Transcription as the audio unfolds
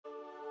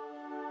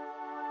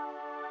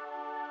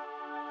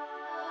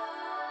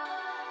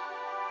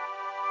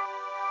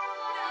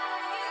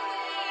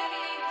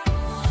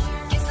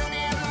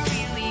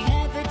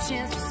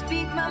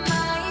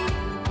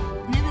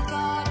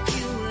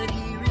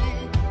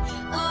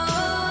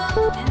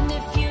And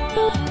if you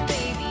run,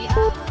 baby, I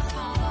will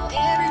follow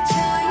every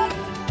time.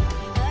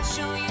 I'll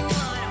show you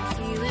what I'm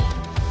feeling.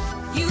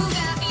 You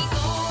got me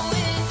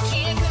going,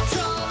 can't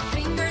control.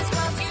 Fingers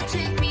crossed you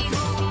take me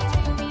home.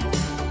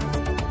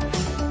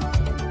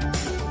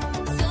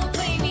 So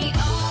play me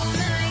all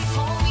night,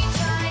 hold me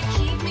tight,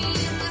 keep me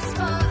in the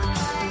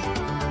spotlight.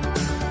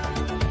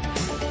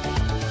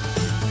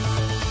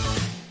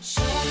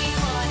 Show me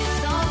what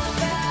it's all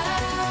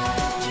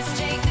about. Just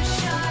take the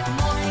shot,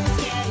 morning's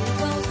getting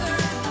closer.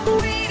 I'm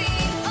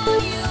waiting on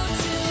you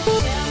to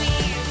tell me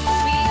it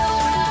will be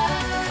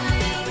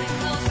alright. We're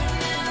closer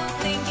now,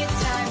 think it's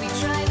time we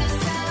try this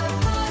out.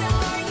 What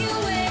are you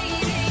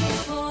waiting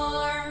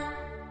for?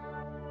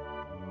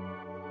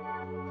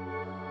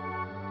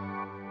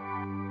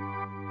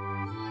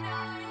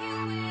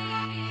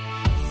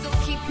 So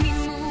keep me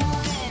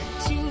moving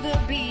to the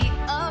beat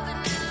of the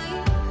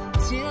night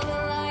till the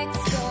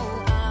lights go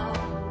out.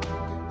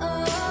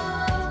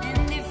 Oh,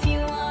 and if you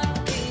want,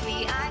 baby,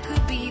 I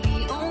could be the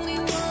only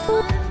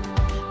one.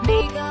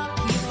 Make up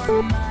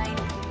your mind.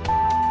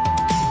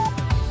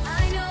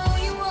 I know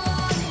you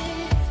want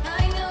it,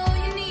 I know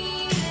you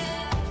need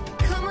it.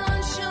 Come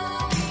on,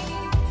 show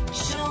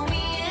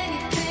me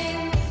anything.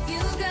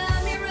 You got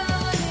me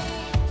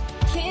running,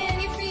 can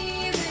you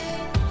feel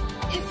it?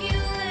 If you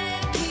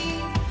let me,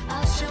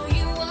 I'll show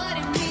you what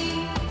I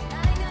mean.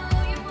 I know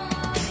you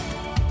want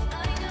it,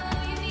 I know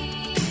you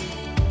need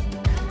it.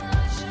 Come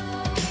on, show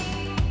me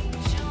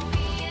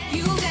anything.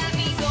 You got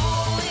me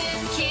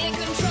going, can't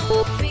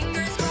control.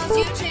 Fingers crossed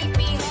you take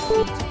me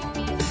home.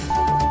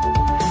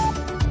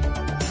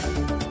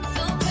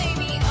 So play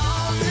me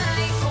all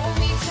night, hold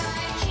me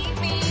tight, keep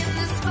me in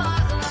the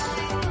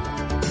spotlight.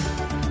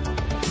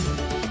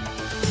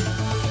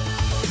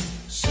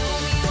 Show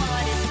me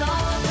what it's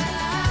all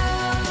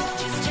about.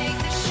 Just take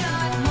the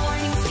shot,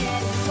 morning's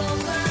getting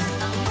closer.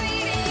 I'm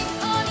waiting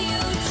on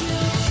you to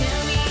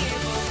tell me it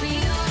will be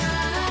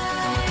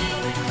alright.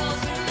 We're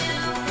closer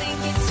now, think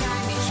it's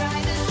time we try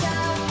this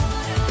out.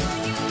 What are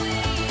you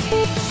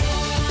waiting? Show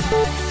me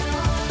what it's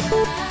all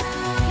about.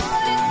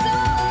 What it's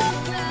all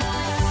about.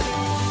 It's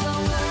getting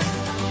closer.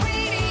 I'm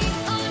waiting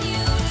on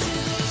you to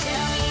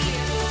tell me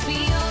it will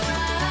be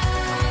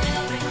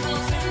alright. We're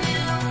closer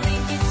now,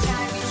 think it's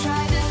time we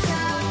try this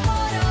out.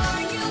 What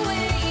are you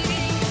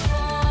waiting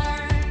for?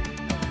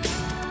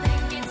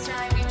 Think it's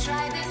time we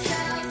try this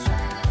out.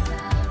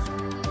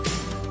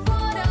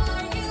 What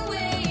are you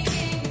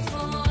waiting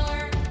for?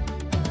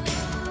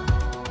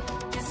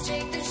 Just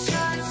take the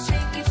shot,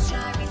 take it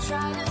time we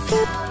try this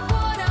out.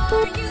 What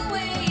are you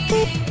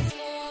waiting for?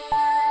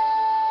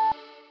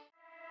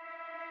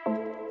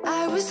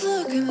 I was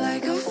looking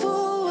like a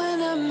fool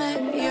when I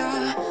met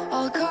ya,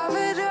 all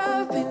covered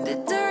up in the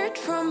dirt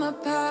from my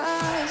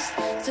past.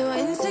 So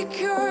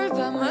insecure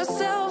by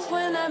myself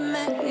when I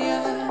met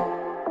ya.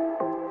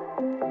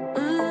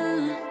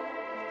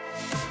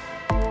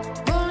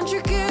 Won't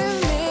you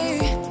give me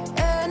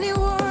any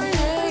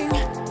warning?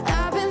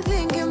 I've been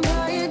thinking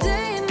about you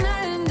day and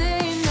night and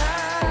day and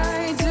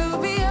night. To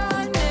be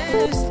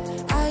honest,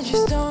 I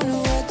just don't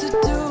know what to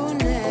do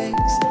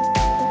next.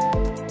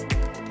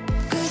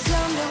 'Cause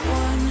I'm the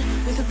one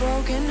with a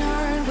broken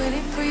heart,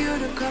 waiting for you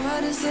to come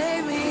out and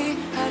save me.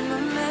 I'm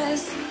a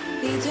mess,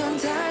 need to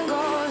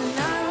untangle, and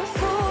I'm a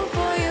fool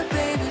for you,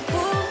 baby.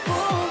 Fool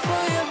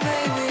for you,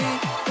 baby.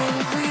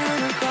 Waiting for you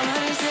to come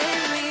out and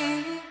save me.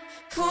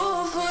 Fool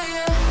for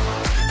you.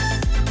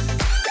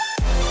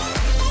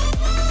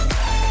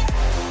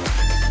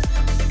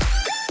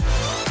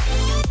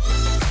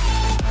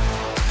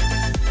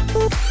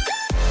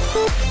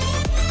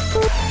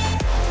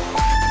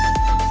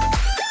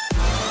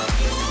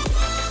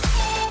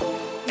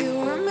 You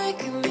were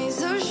making me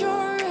so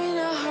sure in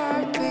a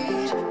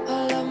heartbeat.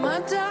 All of my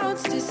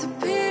doubts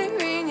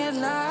disappearing at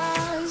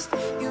last.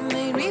 You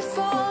made me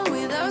fall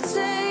without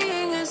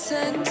saying a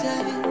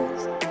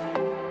sentence.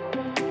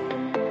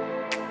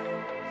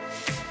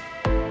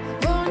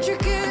 Won't you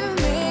give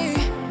me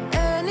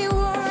any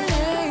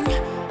warning?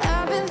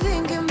 I've been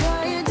thinking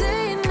about you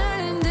day and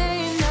night and day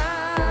and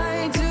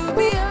night. To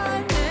be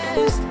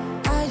honest,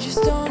 I just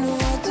don't know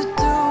what to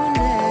do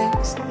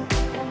next.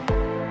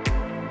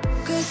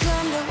 'Cause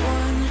I'm the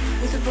one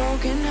with a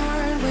broken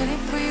heart,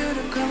 waiting for you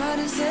to come out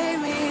and save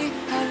me.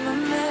 I'm a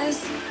mess,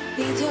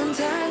 need to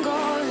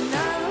untangle, and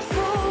I'm a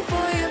fool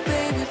for you,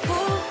 baby.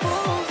 Fool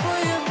for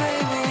you,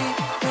 baby.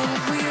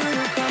 Waiting for you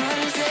to come out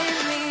and save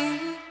me.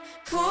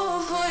 Fool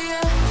for you.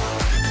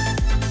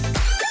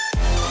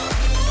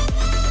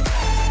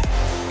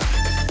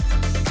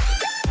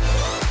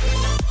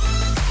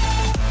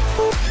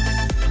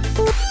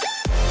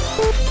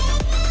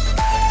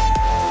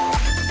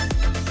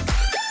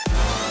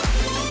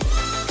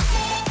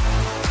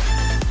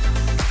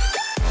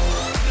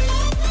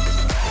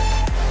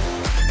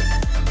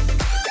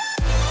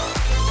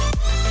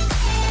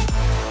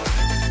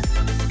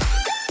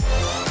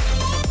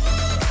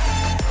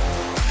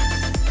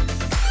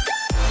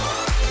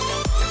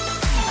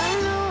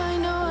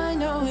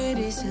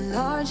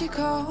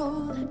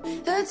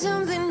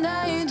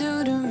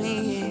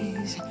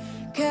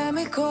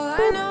 chemical.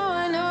 I know,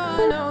 I know,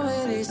 I know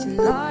it isn't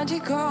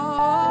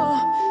logical.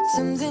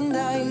 Something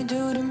that you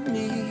do to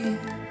me.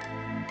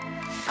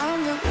 I'm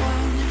the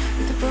one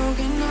with a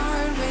broken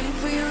heart, waiting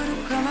for you to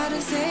come out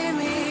and save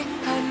me.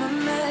 I'm a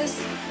mess,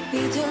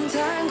 need to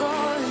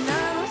untangle, and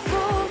I'm a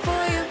fool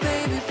for you,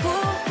 baby.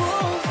 Fool,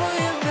 fool for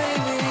you,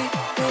 baby.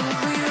 Waiting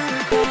for you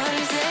to come out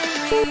and save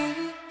me.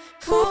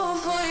 Fool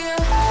for you.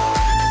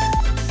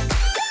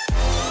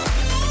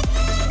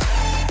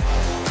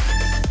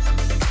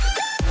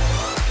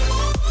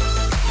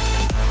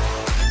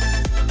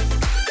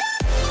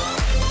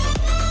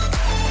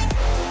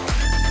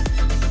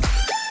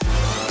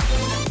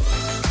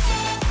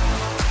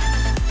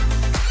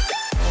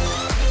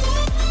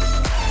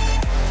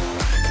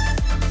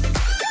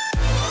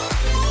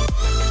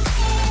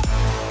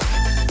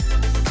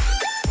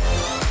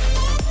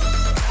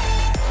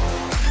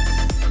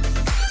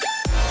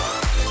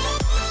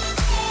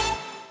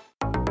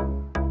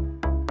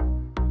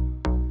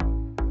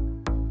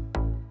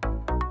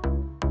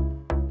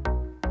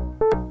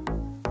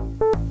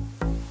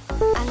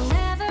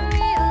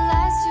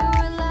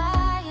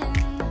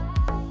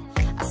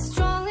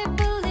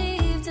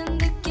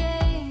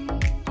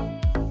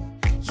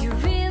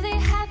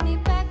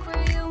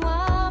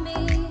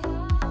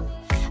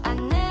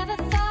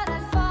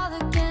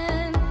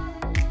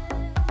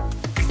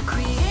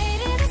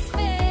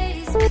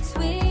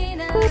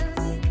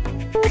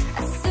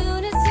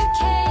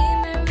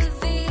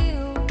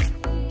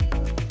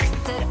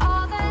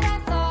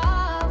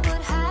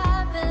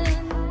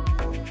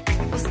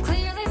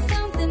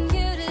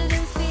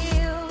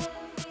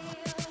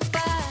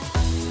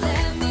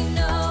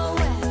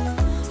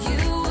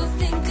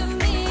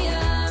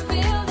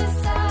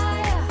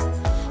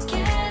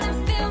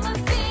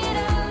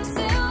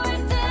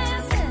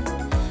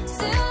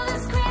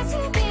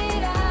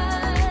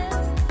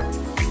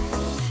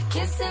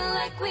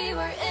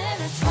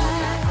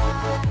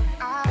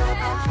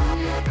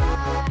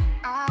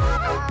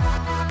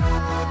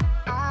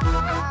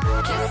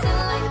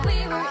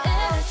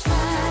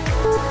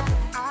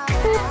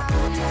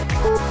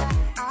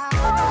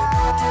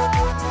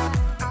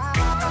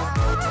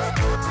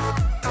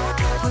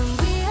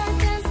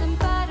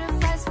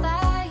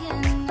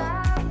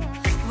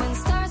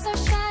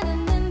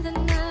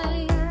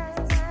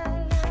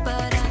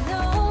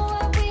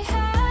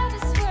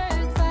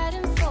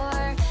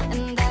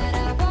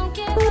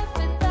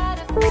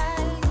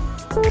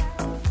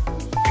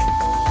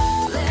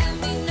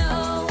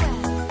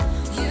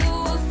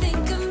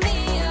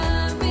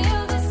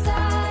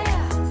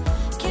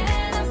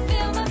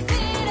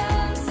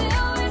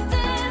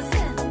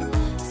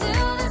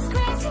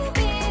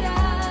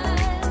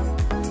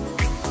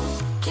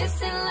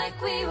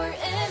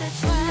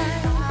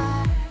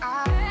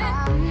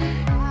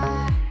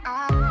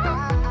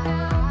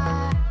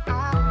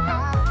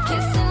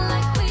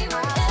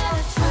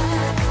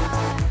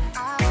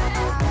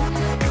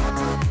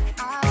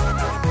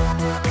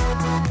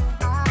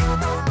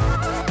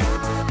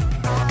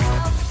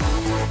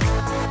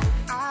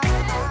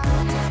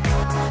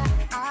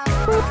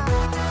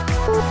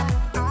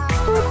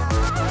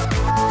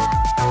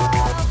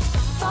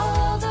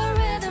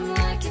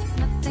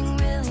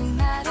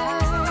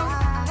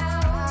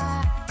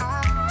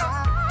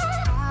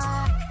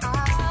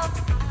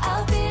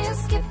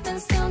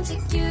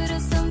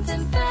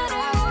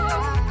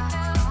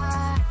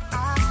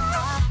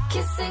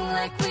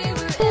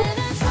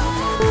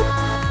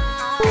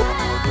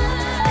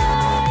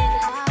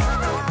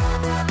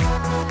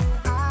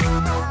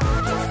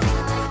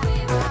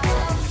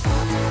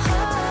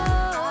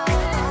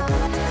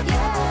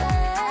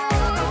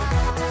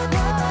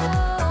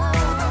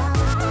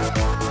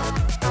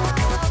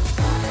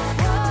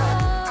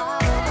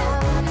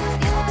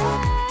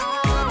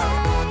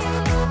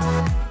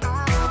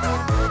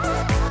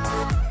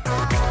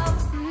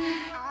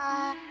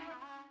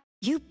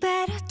 You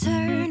better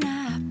turn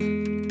up.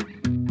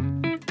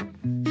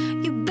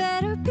 You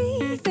better be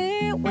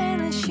there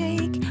when I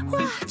shake.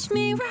 Watch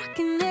me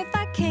rocking if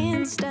I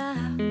can't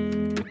stop.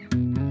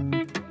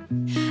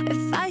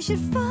 If I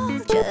should fall,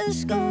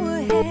 just go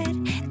ahead.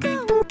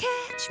 Go and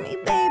catch me,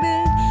 baby.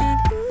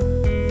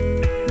 Ooh,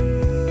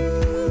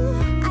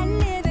 I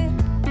live it.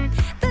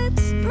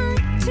 That's my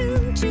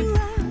tune.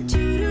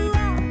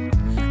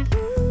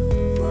 Ooh,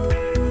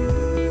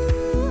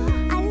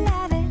 I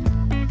love it.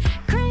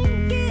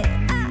 Crank it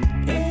up,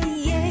 yeah,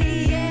 yeah,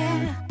 yeah.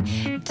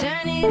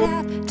 Turn it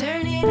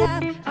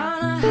up on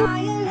a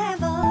higher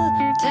level.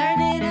 Turn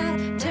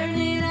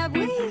it up,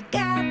 we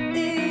got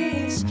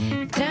this.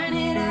 Turn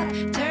it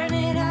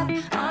up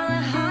on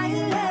a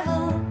higher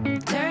level.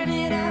 Turn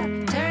it up,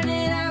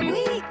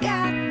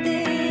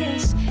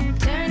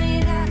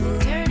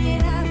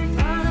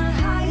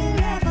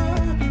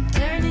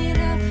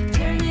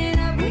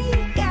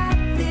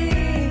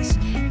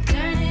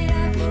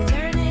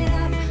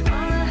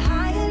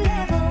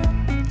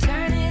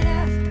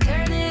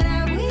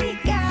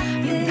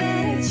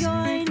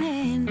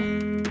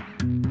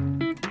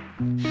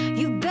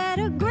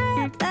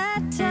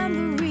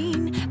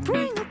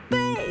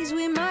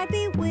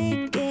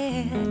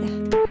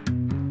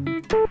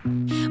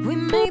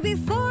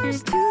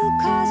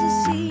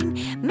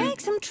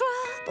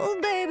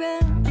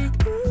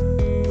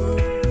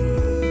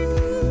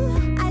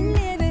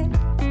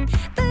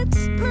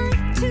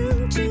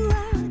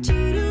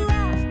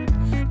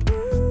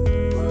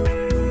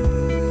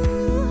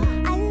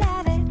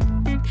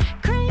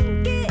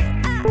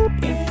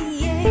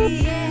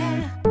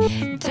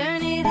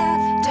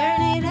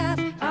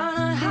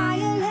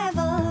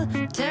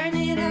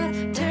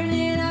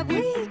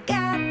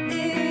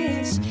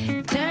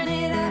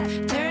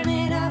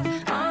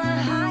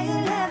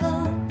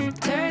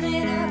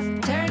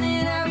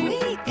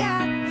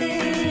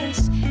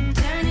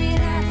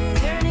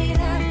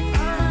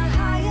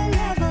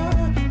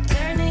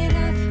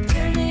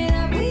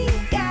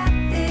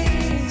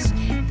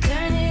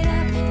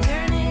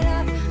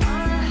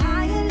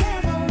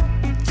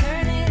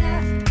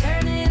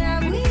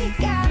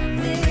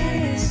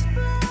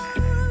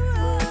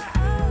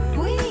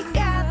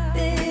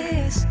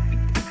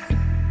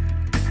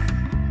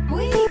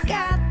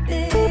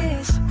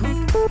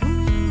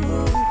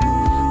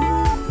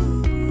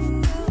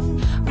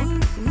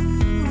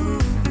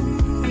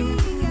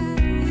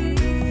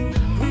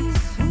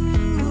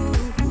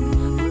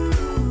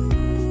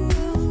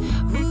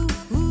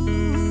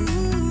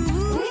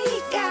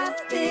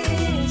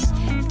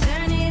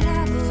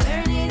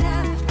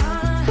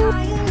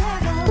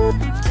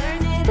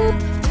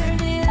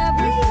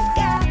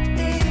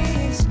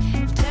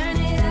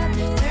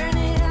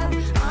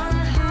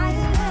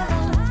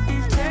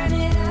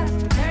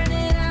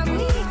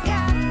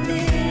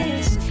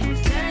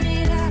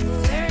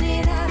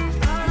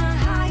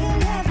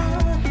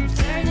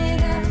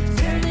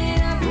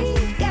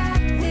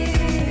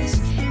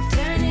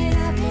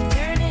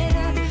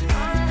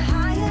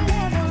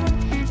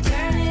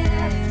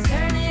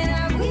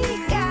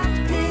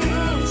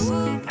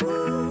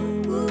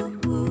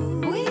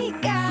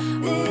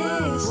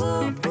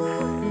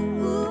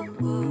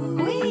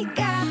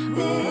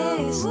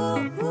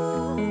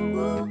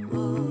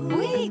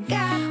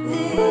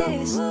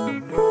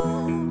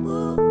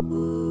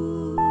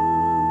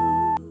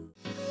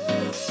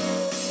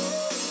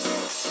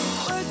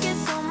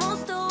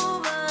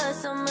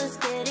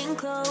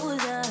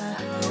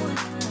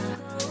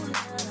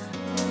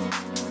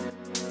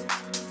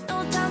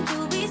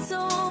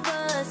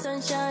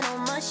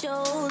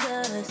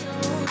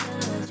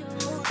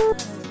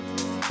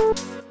 I'm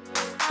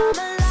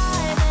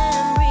alive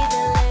and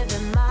breathing,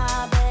 living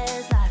my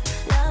best life.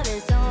 Love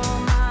is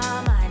on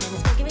my mind and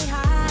it's making me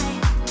high.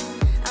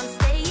 I'm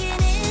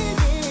staying in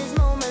this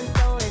moment,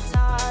 though it's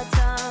hard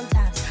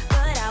sometimes,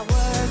 but I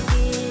work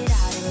it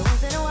out every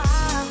once in a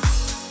while.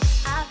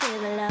 I feel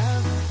the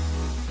love,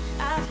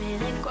 I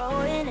feel it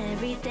growing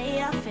every day.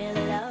 I feel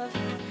the love,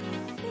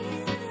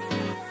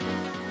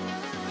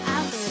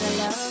 I feel the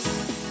love.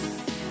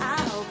 I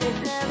hope it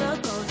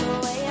never goes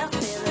away. I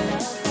feel the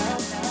love,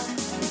 love, love.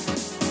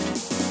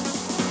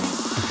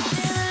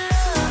 Feel the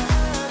love,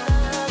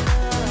 love,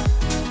 love.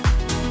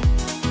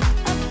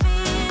 I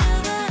feel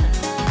the love.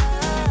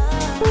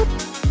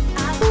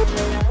 I feel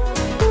the love.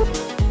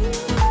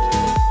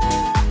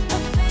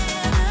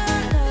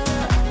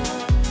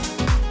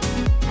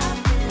 I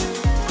feel the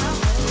love. I feel the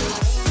love. I feel the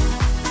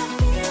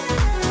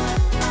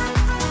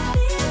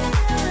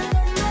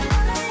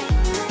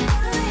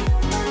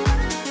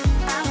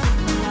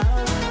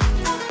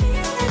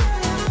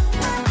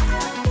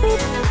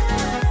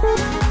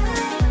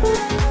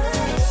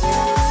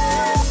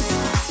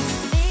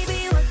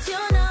Baby, what's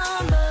your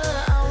number?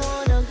 I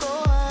wanna go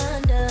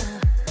under.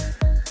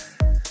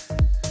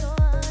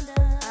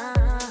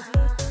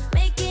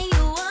 Making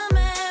you a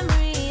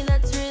memory,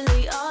 that's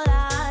really all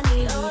I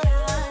need.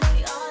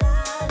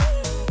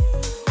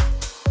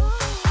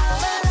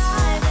 I'm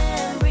alive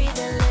and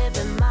breathing,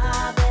 living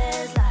my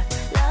best life.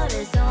 Love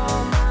is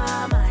on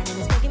my mind and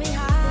it's making me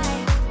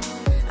high.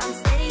 I'm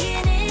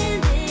staying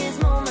in this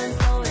moment,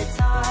 though it's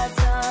hard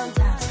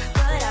sometimes,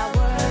 but I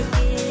work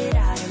it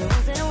out every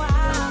once in a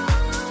while.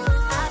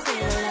 I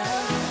feel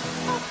love.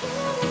 I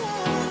feel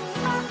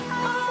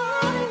love.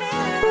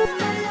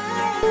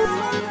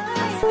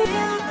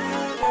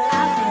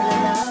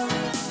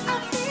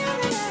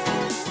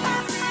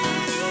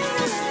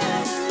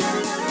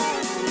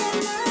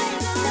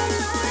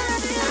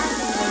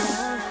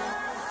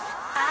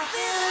 I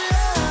feel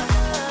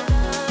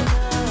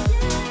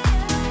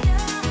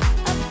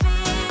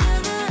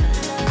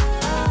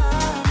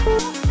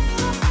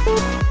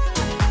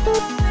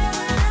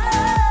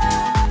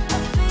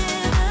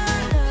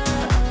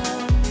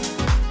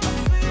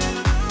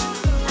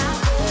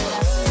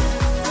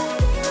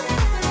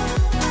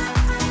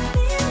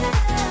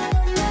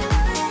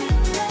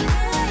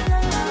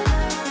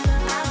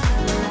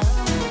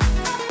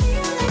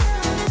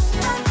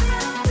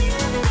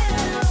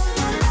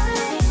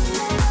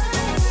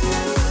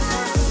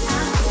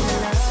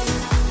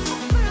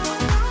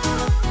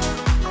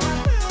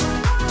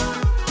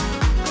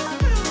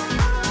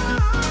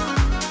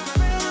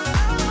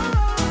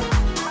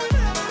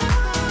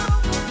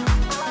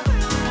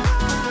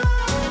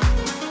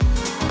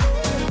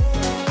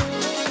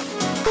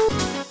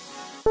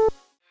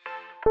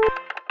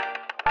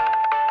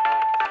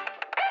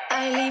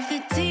I leave the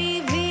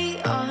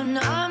TV on,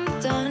 I'm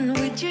done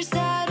with your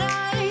sad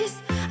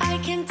eyes. I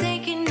can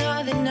take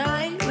another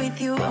night with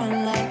you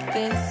on like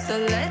this. So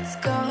let's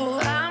go,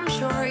 I'm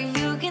sure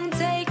you can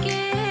take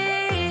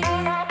it.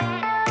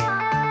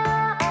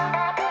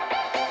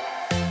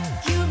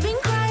 You've been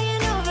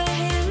crying over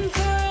him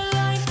for a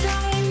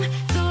lifetime.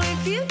 So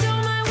if you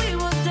don't mind, we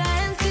will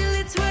dance till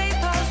it's way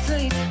past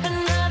late.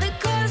 Another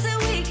course that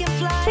we can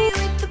fly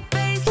with the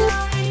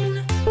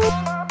baseline.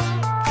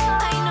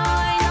 I know,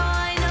 I know,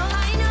 I know,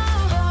 I know.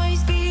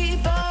 Boys be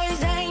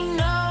boys, ain't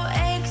no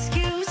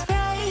excuse,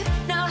 babe.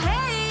 Now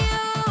hey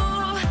you,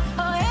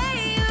 oh hey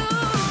you.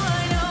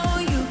 I know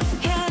you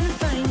can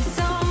find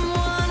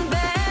someone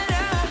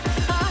better.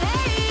 Oh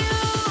hey you,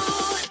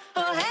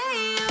 oh hey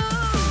you.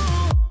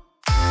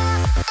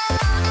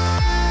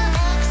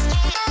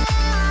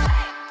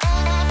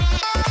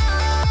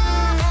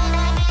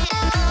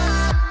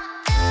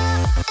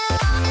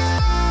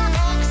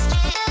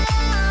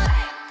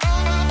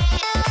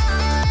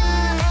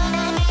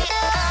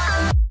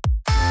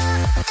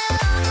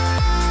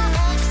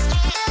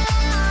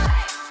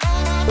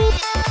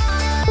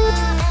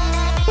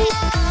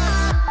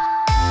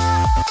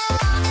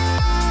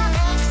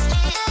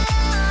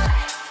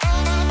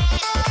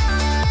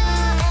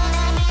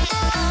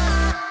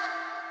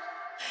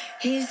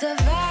 He's a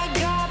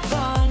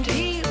vagabond,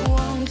 he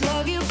won't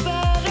love you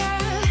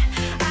better.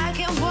 I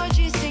can watch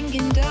you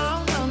sinking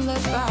down on the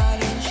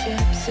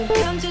battleship. So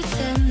come to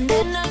 10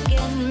 and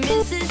again,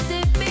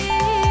 Mississippi.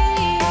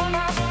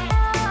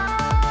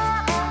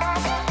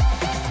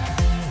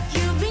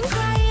 You've been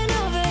crying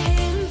over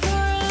him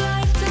for a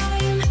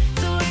lifetime.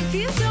 So if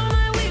you don't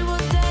mind, we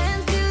will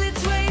dance till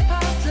it's way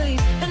past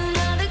late.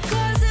 Another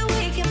course that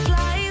we can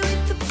fly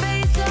with the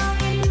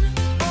baseline.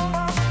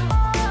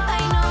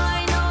 I know,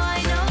 I know,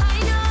 I know, I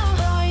know.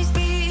 Boys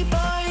be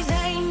boys,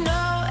 ain't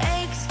no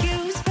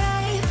excuse,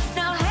 babe.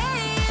 Now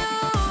hey you,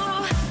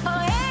 oh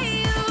hey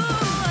you.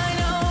 I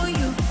know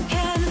you can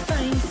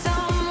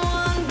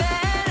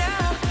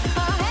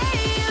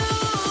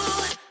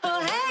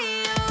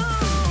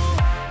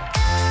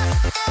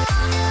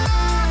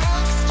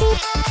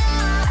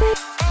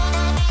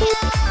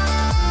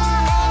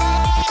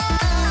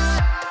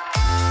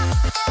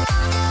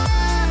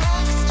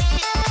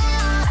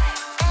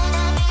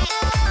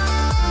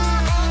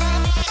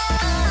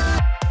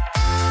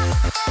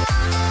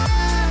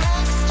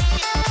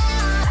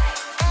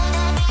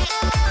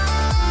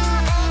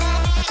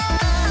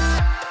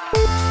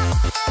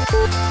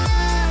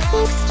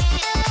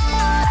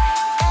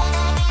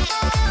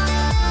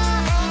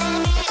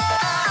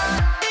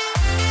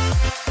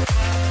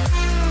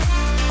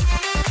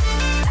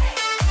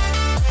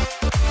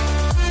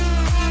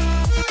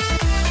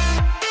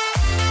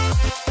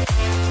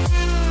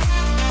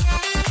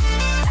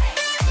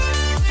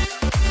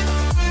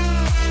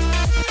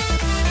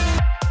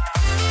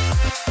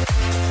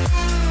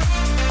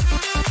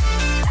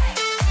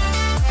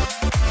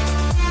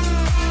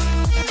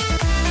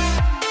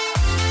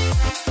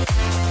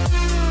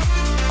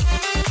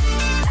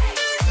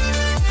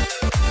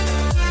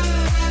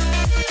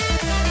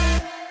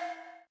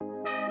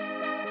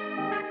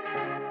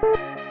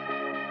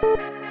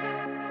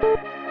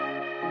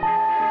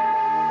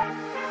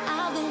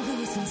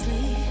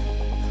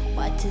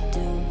what to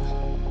do.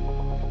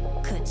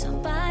 Could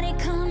somebody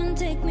come and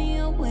take me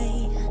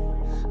away?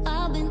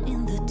 I've been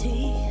in the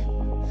deep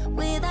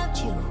without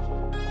you,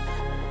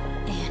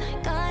 and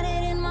I got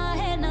it in my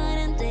head night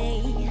and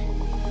day.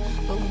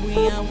 But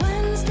we are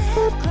one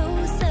step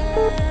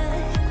closer.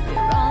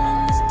 We're all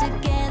in this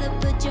together.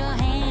 Put your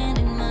hand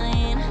in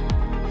mine.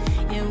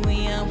 Yeah,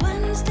 we are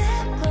one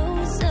step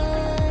closer.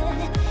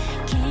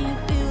 Can you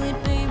feel it,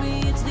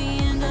 baby? It's the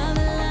end of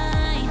the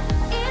line.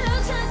 It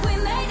looks like we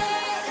made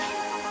it.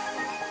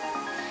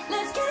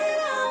 Let's get it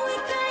on. We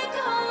got it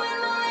going,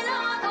 moving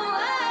on. Oh,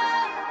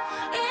 oh.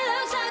 It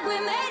looks like we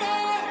made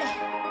it.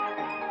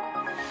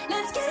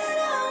 Let's get it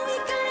on. We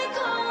got it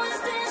going,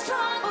 stay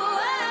strong. Oh,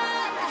 oh.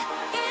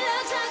 It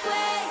looks like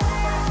we.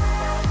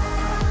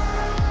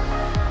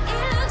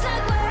 It looks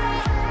like we.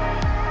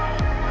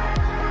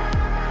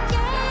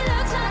 Yeah, it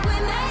looks like we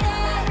made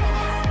it.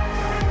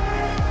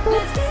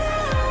 Let's get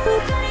it on. We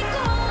got it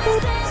going,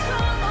 stay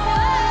strong. Oh,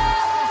 oh.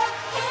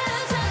 It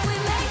looks like we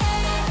made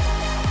it.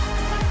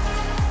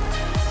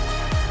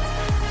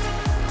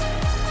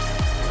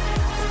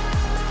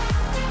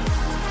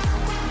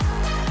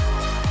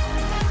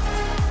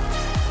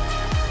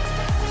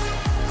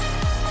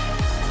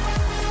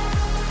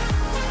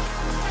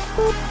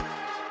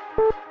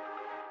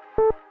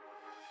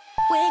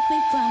 Wake me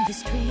from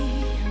this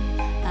dream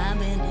I've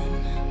been in.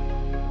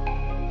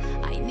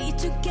 I need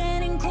to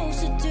get in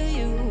closer to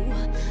you.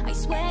 I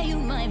swear you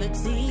my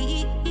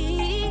vaccine.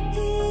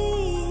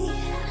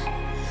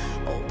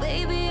 Oh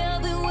baby,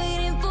 I've been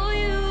waiting for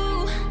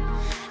you.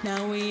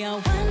 Now we are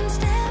one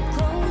step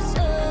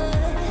closer.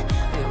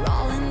 We're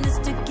all in this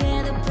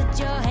together. Put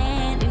your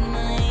hand in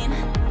mine.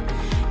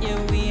 Yeah,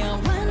 we are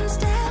one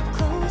step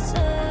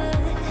closer.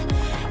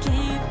 Can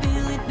you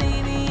feel it,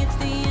 baby? It's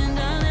the end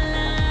of the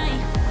line.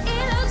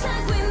 It looks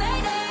like we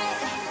made it.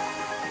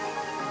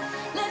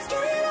 Let's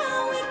get it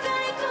on. We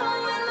got it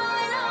going,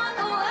 moving on.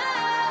 Oh,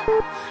 oh.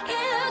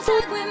 It looks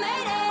like we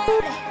made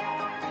it.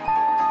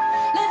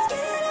 Let's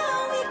get it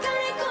on. We got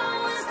it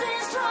going, stay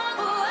strong.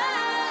 Oh, oh.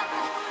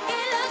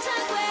 It looks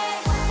like we.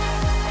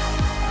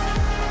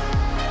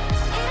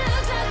 It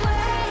looks like we.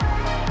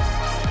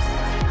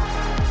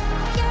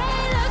 Yeah,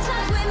 it looks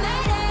like we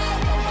made it.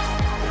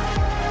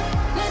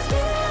 Let's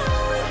get it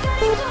on. We got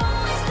it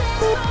going, stay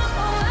strong.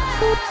 Oh,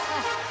 oh.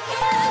 It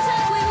looks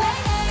like we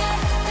made it.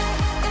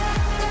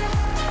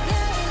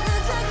 Yeah, it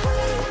looks like we.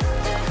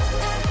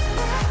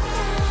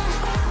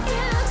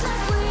 It looks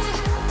like we.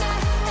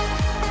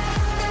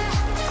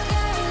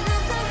 Yeah, it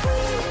looks like we.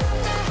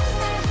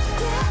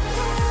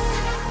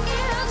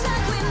 It looks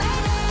like we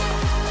made it.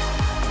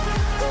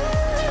 Ooh.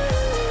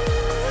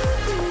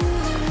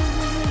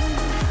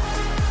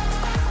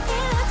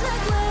 It looks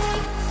like we.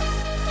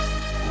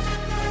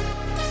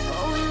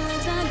 Oh, it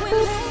looks like we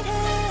made it.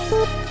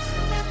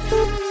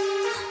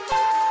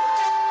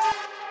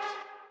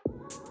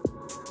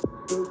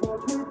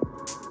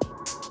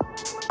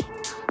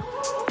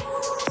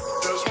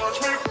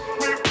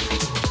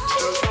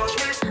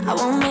 I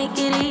won't make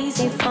it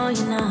easy for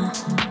you now.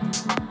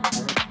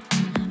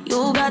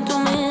 You got 2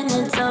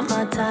 minutes of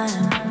my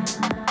time,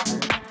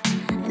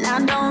 and I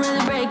don't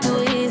really break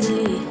too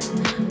easily,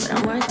 but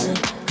I'm worth it,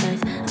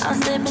 'cause I'll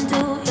slip into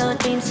your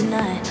dreams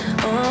tonight.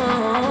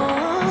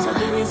 Oh,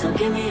 so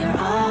give me your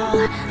all.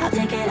 I'll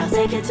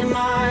take it to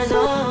Mars.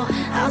 Oh,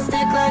 I'll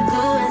stick like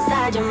glue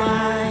inside your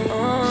mind. Oh,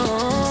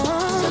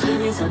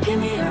 so give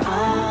me your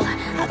all.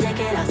 I'll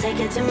take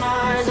it to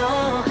Mars.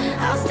 Oh,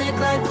 I'll stick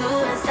like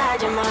glue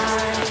inside your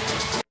mind.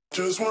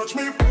 Just watch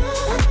me.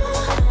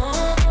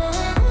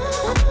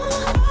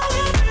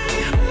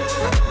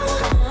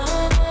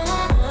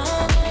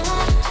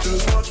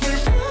 Just watch me.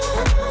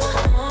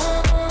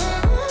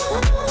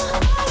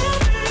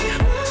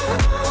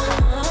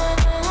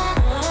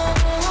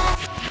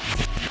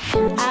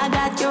 I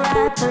got you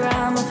wrapped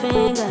around my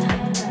finger,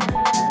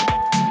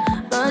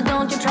 but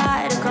don't you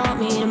try to call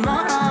me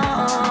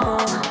tomorrow.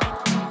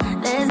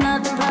 There's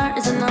nothing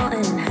personal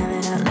in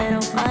having a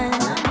little fun.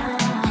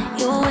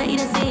 You wait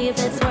and see if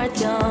it's worth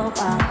your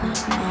while.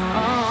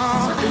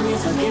 Oh.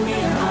 So give me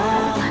your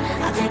all.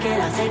 I'll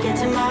take it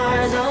to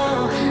Mars.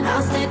 Oh,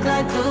 I'll stick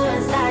like glue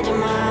inside your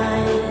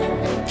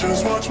mind.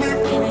 Just watch me.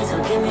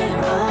 Give me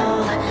your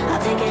all.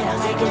 I'll take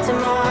it to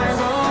Mars.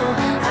 Oh,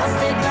 I'll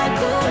stick like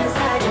glue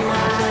inside your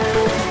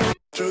mind.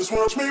 Just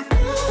watch me.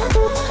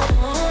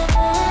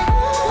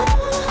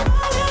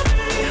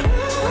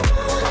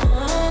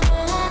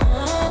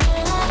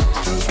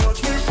 Just watch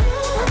me.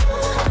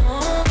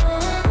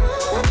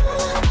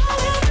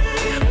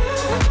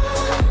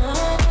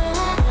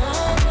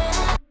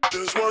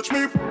 Just watch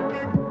me.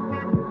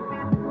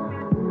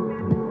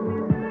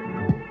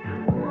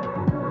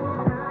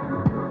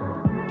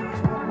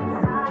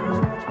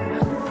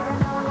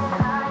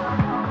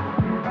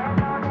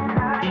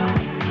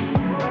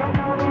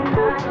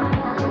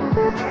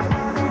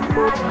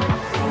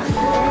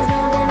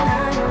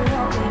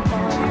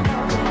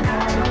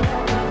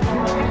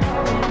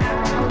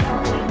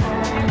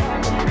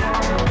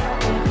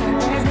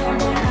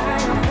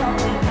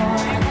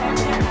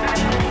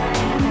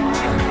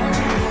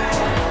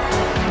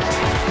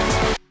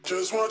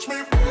 watch me.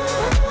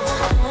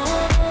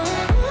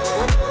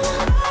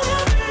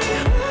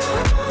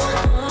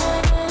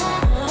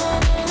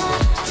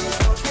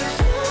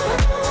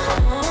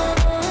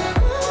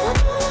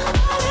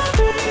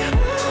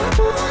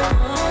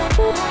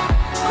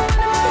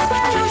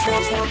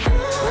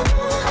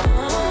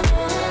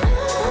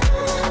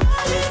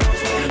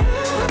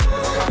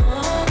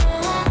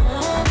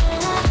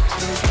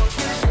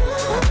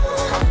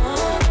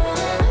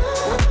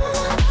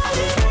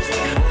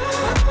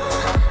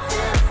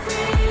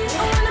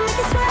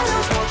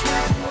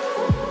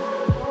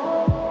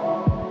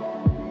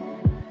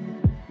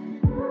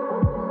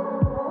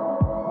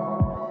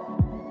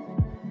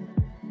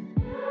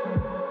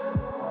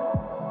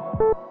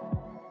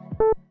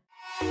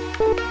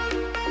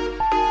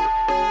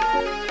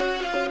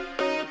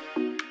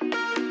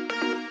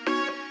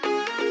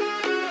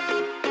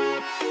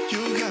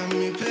 You got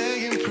me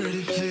begging,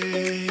 pretty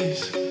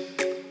please.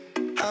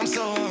 I'm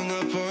so hung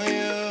up on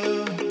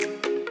you.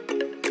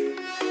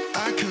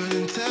 I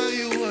couldn't tell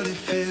you what it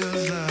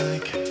feels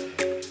like,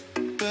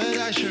 but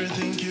I sure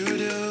think you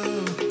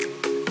do.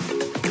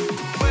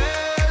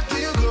 Where do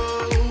you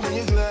go when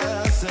your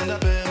glass ends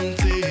up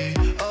empty?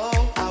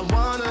 Oh, I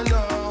wanna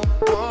know,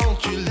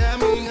 won't you let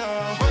me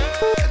know?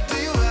 Where do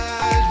you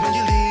hide when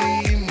you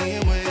leave me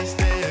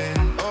wasted?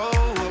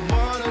 Oh, I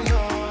wanna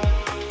know.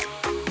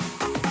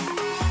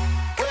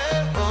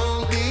 We're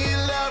only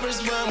lovers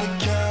when we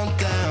count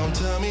down.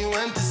 Tell me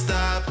when to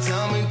stop.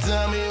 Tell me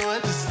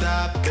when to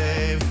stop,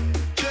 babe.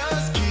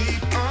 Just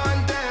keep on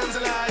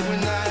dancing like we're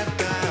night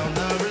bound.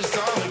 Lovers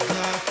on the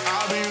clock.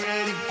 I'll be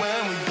ready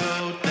when we go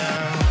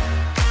down.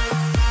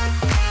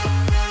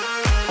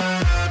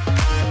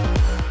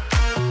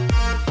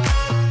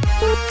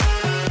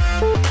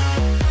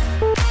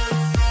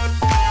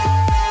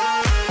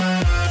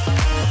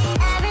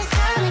 Every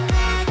summer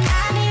clock,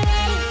 I'll be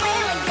ready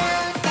when we go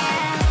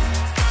down.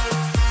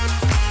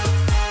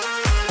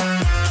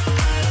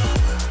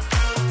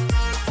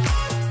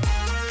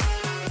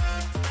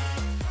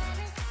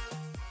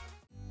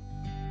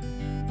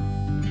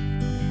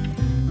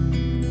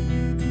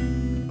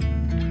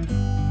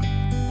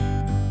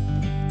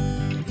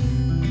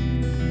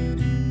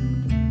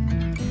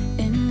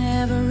 It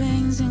never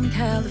rains in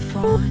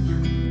California.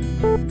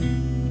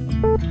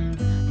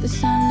 The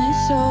sun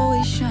is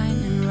always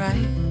shining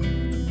bright.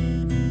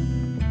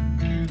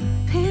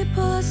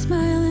 People are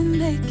smiling,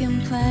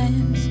 making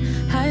plans,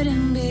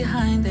 hiding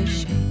behind their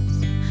shades,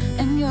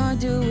 and you're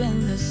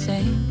doing the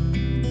same.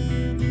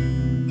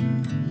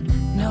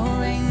 No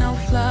rain, no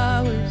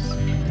flowers,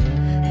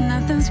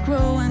 nothing's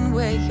growing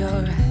where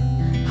you're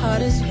at.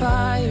 Heart is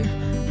fire,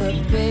 but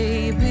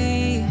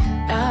baby,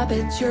 I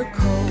bet you're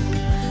cold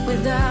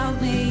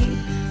without me,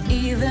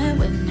 even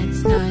when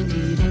it's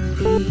 90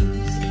 degrees.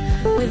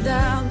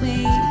 Without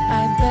me,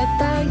 I bet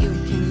that you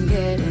can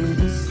get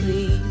any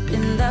sleep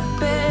in that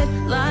bed,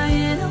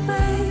 lying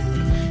awake.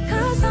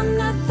 'Cause I'm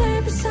not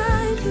there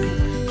beside you,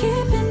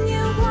 keeping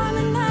you warm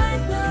at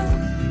night. No,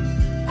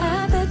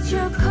 I bet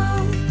you're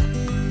cold.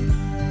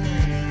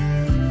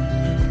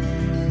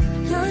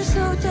 You're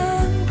so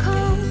damn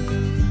cold.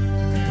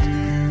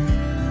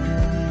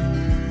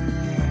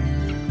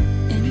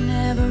 It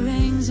never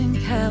rains in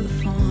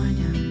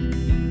California.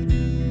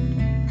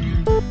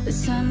 The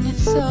sun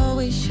is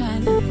always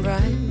shining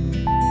bright.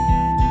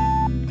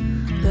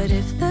 But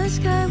if the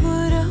sky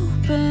would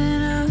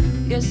open up,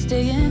 you're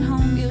staying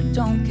home, you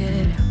don't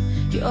get out.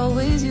 You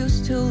always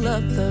used to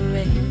love the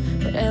rain,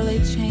 but LA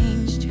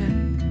changed you.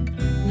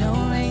 No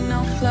rain,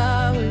 no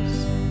flowers,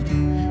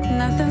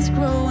 nothing's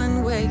growing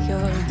where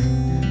you're at.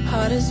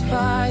 Heart is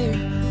fire,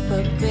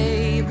 but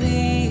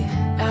baby,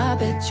 I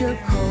bet you're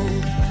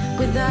cold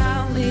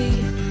without me,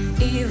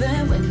 even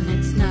when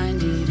it's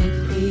 90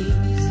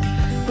 degrees.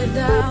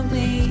 Without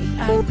me,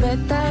 I bet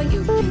that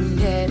you can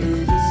get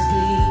any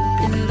sleep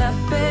in that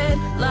bed,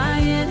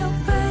 lying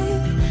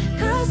awake.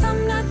 'Cause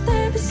I'm not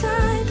there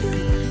beside you,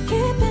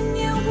 keeping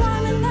you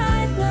warm at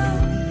night. No,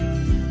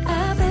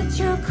 I bet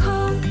you're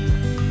cold.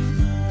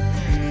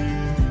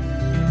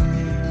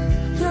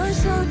 You're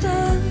so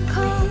damn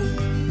cold.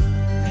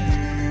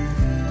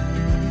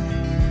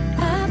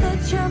 I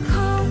bet you're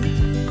cold.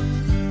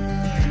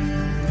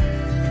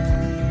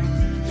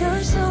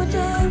 You're so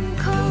damn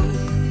cold.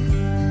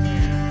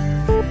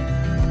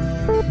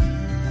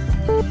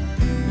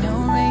 No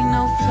rain,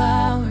 no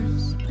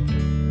flowers,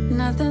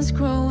 nothing's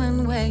growing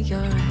where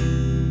you're at.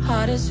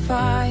 Heart is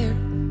fire,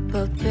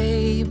 but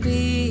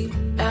baby,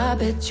 I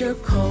bet you're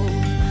cold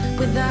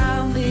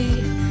without me,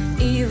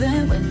 even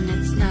when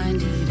it's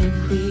 90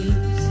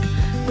 degrees.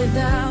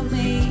 Without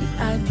me,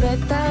 I bet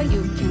that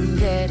you can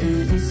get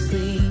any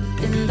sleep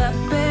in that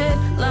bed,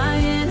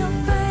 lying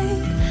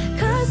awake.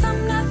 'Cause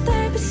I'm not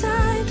there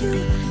beside you,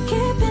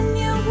 keeping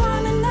you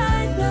warm at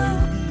night. No,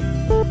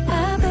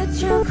 I bet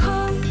you're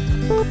cold.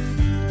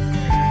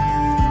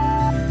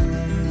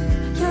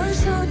 You're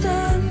so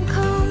damn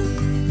cold.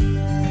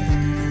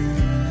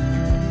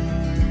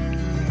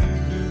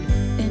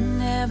 It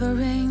never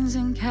rains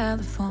in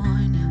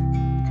California.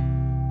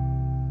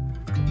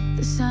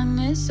 The sun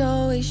is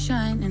always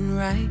shining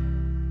right.